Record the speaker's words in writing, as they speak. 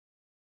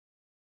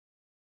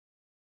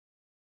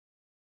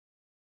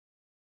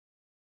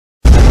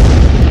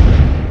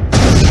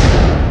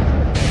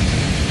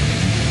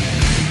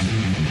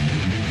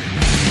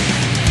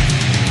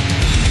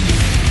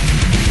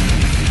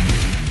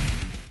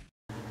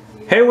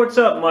Hey, what's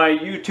up my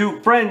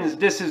YouTube friends?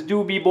 This is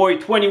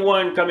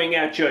DoobieBoy21 coming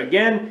at you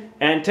again,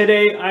 and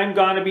today I'm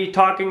going to be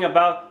talking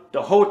about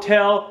the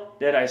hotel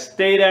that I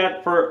stayed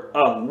at for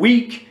a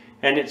week,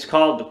 and it's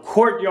called the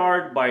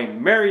Courtyard by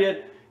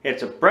Marriott.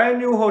 It's a brand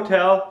new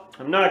hotel.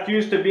 I'm not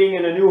used to being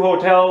in a new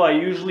hotel. I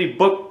usually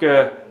book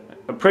a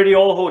pretty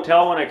old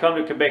hotel when I come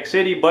to Quebec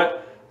City,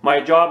 but my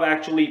job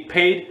actually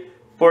paid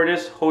for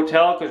this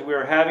hotel because we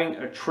were having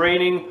a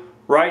training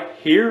right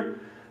here.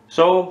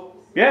 So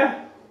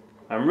yeah,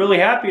 I'm really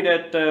happy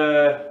that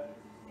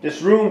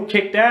this room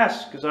kicked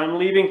ass because I'm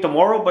leaving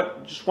tomorrow,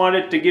 but just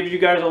wanted to give you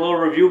guys a little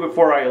review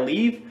before I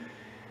leave.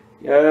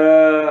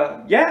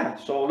 Yeah,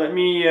 so let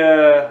me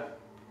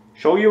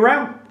show you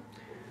around.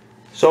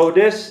 So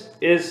this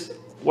is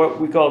what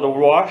we call the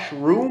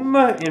washroom.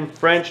 In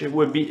French it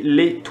would be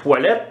les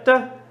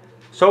toilettes.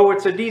 So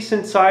it's a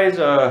decent size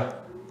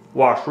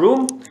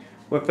washroom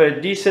with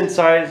a decent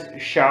size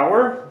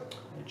shower.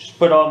 Just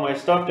put all my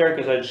stuff there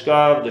because I just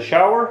got out of the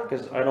shower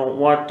because I don't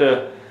want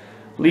to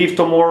leave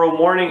tomorrow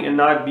morning and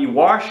not be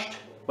washed.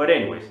 But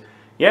anyways,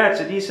 yeah, it's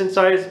a decent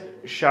sized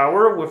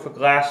shower with a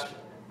glass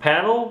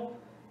panel,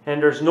 and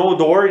there's no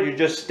door. You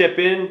just step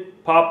in,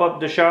 pop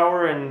up the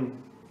shower, and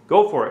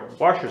go for it.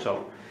 Wash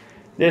yourself.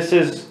 This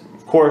is,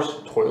 of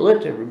course,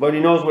 toilet. Everybody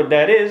knows what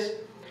that is.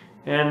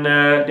 And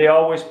they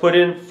always put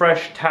in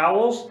fresh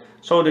towels.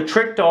 So the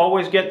trick to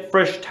always get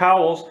fresh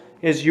towels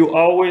is you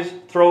always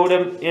throw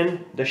them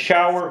in the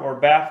shower or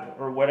bath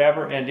or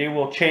whatever, and they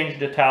will change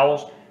the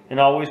towels, and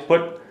always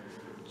put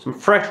some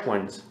fresh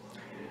ones.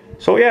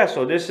 So yeah,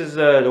 so this is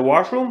the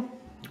washroom.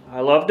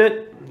 I loved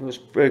it. It was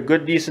a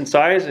good decent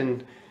size,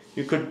 and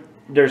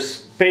there's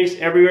space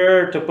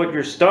everywhere to put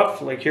your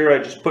stuff. Like here I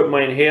just put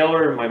my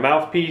inhaler, my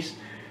mouthpiece,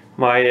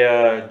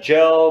 my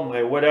gel,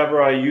 my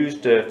whatever I use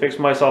to fix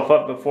myself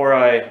up before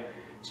I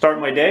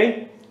start my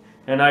day.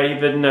 And I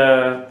even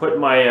put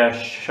my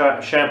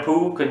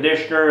shampoo,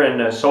 conditioner,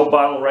 and soap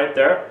bottle right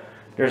there.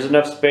 There's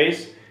enough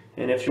space.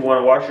 And if you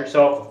want to wash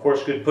yourself, of course,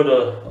 you could put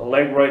a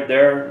leg right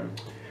there.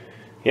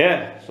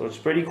 Yeah, so it's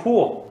pretty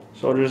cool.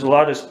 So there's a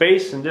lot of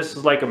space, and this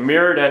is like a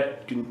mirror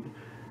that can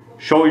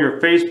show your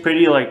face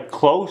pretty like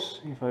close.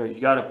 If you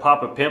got to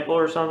pop a pimple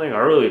or something, I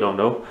really don't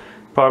know.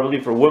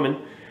 Probably for women.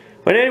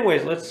 But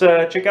anyways, let's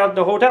check out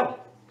the hotel.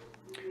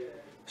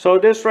 So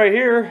this right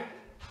here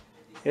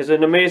is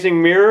an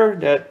amazing mirror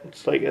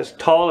that's like as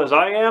tall as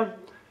I am,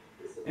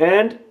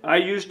 and I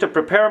used to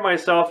prepare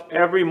myself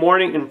every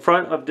morning in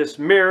front of this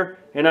mirror,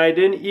 and I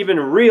didn't even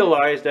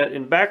realize that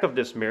in back of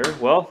this mirror,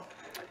 well,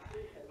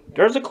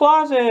 there's a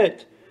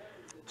closet.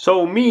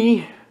 So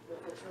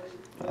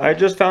I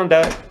just found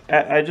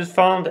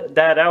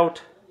that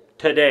out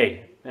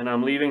today, and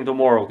I'm leaving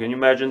tomorrow. Can you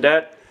imagine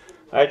that?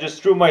 I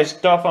just threw my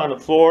stuff on the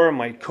floor,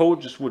 my coat,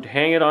 just would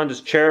hang it on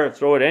this chair and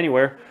throw it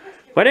anywhere.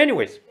 But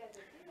anyways,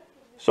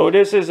 so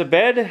this is a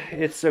bed.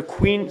 It's a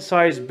queen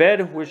size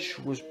bed, which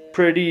was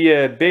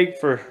pretty big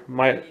for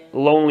my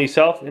lonely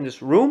self in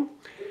this room.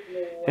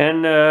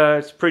 And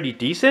it's pretty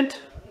decent.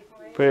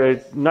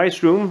 Pretty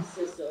nice room.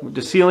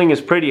 The ceiling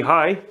is pretty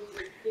high.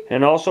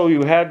 And also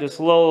you have this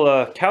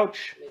little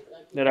couch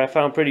that I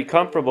found pretty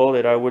comfortable,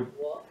 that I would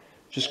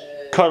just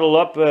cuddle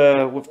up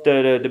with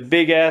the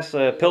big ass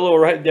pillow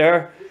right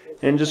there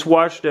and just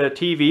watch the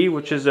TV,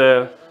 which is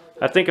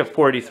I think a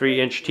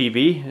 43-inch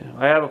TV.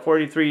 I have a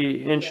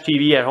 43-inch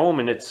TV at home,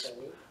 and it's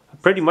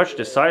pretty much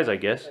the size, I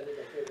guess.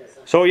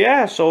 So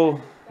yeah,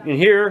 so in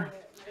here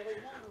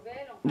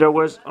there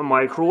was a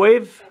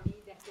microwave,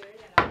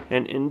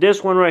 and in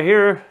this one right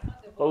here,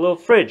 a little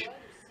fridge.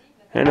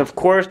 And of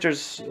course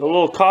there's a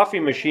little coffee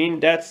machine.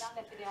 That's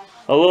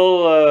a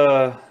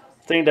little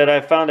thing that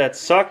I found that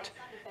sucked,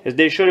 is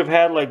they should have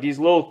had like these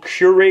little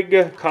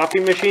Keurig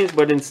coffee machines,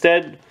 but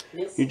instead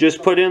you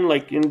just put in,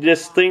 like in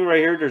this thing right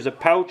here, there's a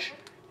pouch,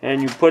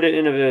 and you put it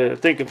in I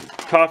think a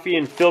coffee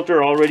and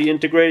filter already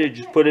integrated.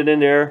 Just put it in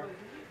there.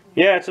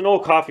 Yeah, it's an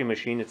old coffee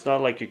machine. It's not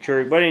like a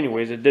Keurig, but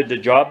anyways, it did the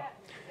job.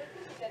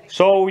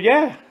 So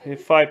yeah,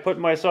 if I put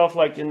myself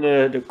like in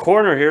the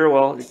corner here,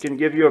 well, it can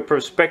give you a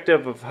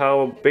perspective of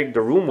how big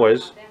the room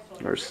was,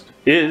 or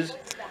is.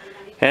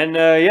 And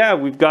yeah,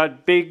 we've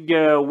got big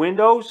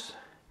windows,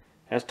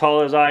 as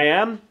tall as I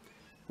am,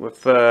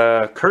 with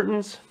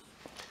curtains.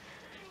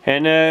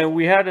 And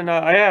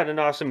I had an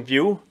awesome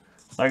view.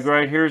 Like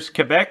right here's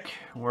Quebec.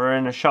 We're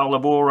in a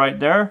Charlebourg right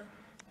there.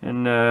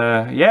 And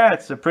yeah,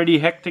 it's a pretty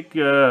hectic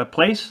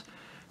place.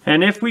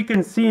 And if we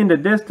can see in the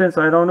distance,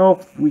 I don't know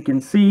if we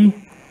can see.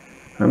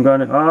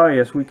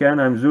 Yes we can.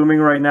 I'm zooming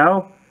right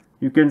now.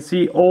 You can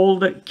see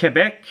Old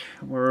Quebec,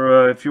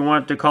 or if you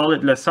want to call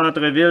it Le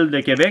Centre-Ville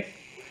de Québec.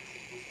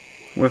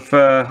 With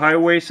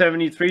Highway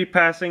 73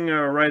 passing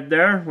right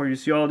there, where you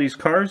see all these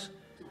cars.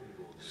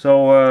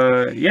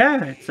 So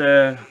yeah, it's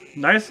a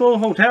nice little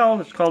hotel.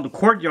 It's called the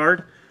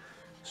Courtyard.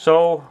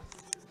 So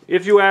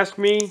if you ask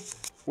me,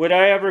 would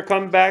I ever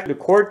come back to the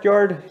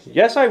Courtyard?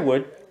 Yes, I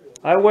would.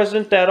 I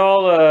wasn't at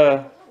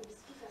all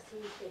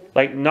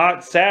like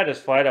not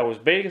satisfied. I was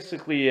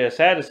basically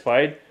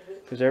satisfied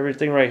because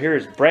everything right here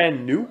is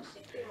brand new.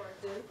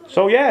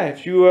 So yeah,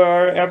 if you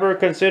are ever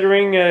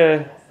considering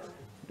a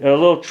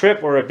little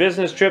trip or a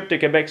business trip to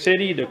Quebec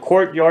City, the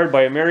Courtyard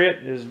by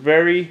Marriott is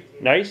very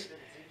nice.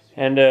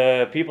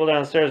 And people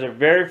downstairs are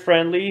very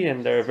friendly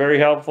and they're very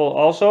helpful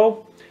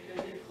also.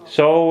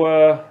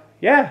 So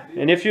yeah,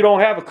 and if you don't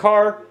have a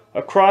car,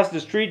 across the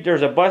street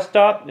there's a bus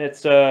stop.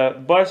 It's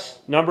bus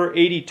number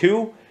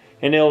 82,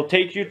 and it'll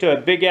take you to a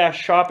big ass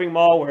shopping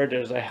mall where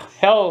there's a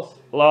hell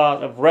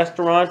lot of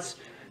restaurants,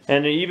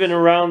 and even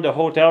around the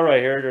hotel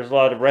right here there's a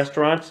lot of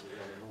restaurants.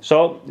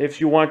 So if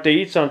you want to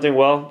eat something,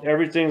 well,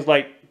 everything's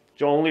like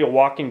only a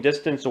walking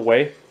distance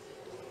away.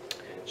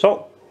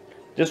 So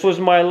this was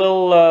my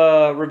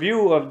little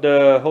review of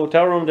the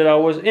hotel room that I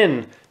was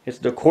in. It's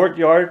the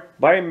Courtyard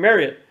by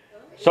Marriott.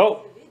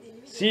 So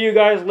see you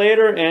guys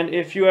later, and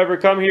if you ever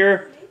come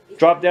here,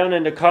 drop down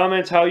in the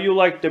comments how you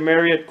like the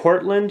Marriott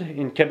Courtland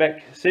in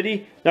Quebec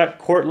City. Not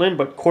Courtland,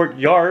 but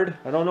Courtyard.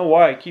 I don't know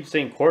why I keep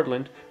saying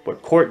Courtland,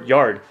 but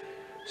Courtyard.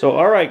 So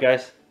alright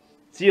guys,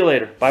 see you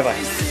later. Bye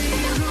bye.